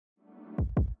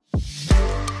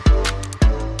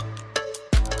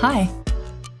Hi,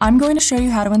 I'm going to show you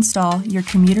how to install your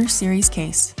Commuter Series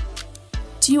case.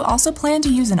 Do you also plan to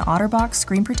use an OtterBox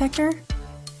screen protector?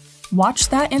 Watch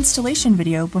that installation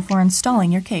video before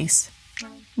installing your case.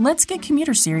 Let's get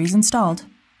Commuter Series installed.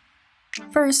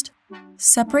 First,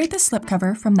 separate the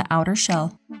slipcover from the outer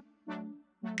shell.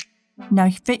 Now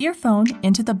fit your phone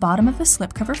into the bottom of the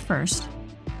slipcover first,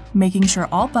 making sure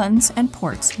all buttons and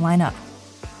ports line up.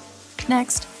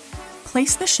 Next,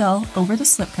 place the shell over the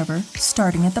slipcover,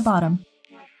 starting at the bottom.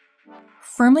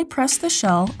 Firmly press the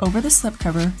shell over the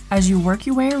slipcover as you work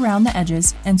your way around the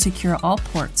edges and secure all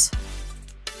ports.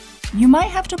 You might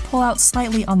have to pull out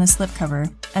slightly on the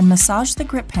slipcover and massage the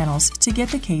grip panels to get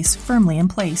the case firmly in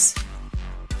place.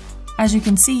 As you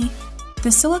can see,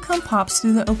 the silicone pops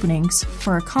through the openings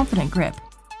for a confident grip,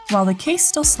 while the case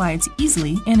still slides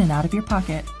easily in and out of your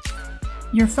pocket.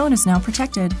 Your phone is now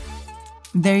protected.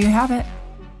 There you have it,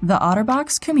 the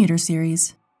OtterBox Commuter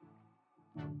Series.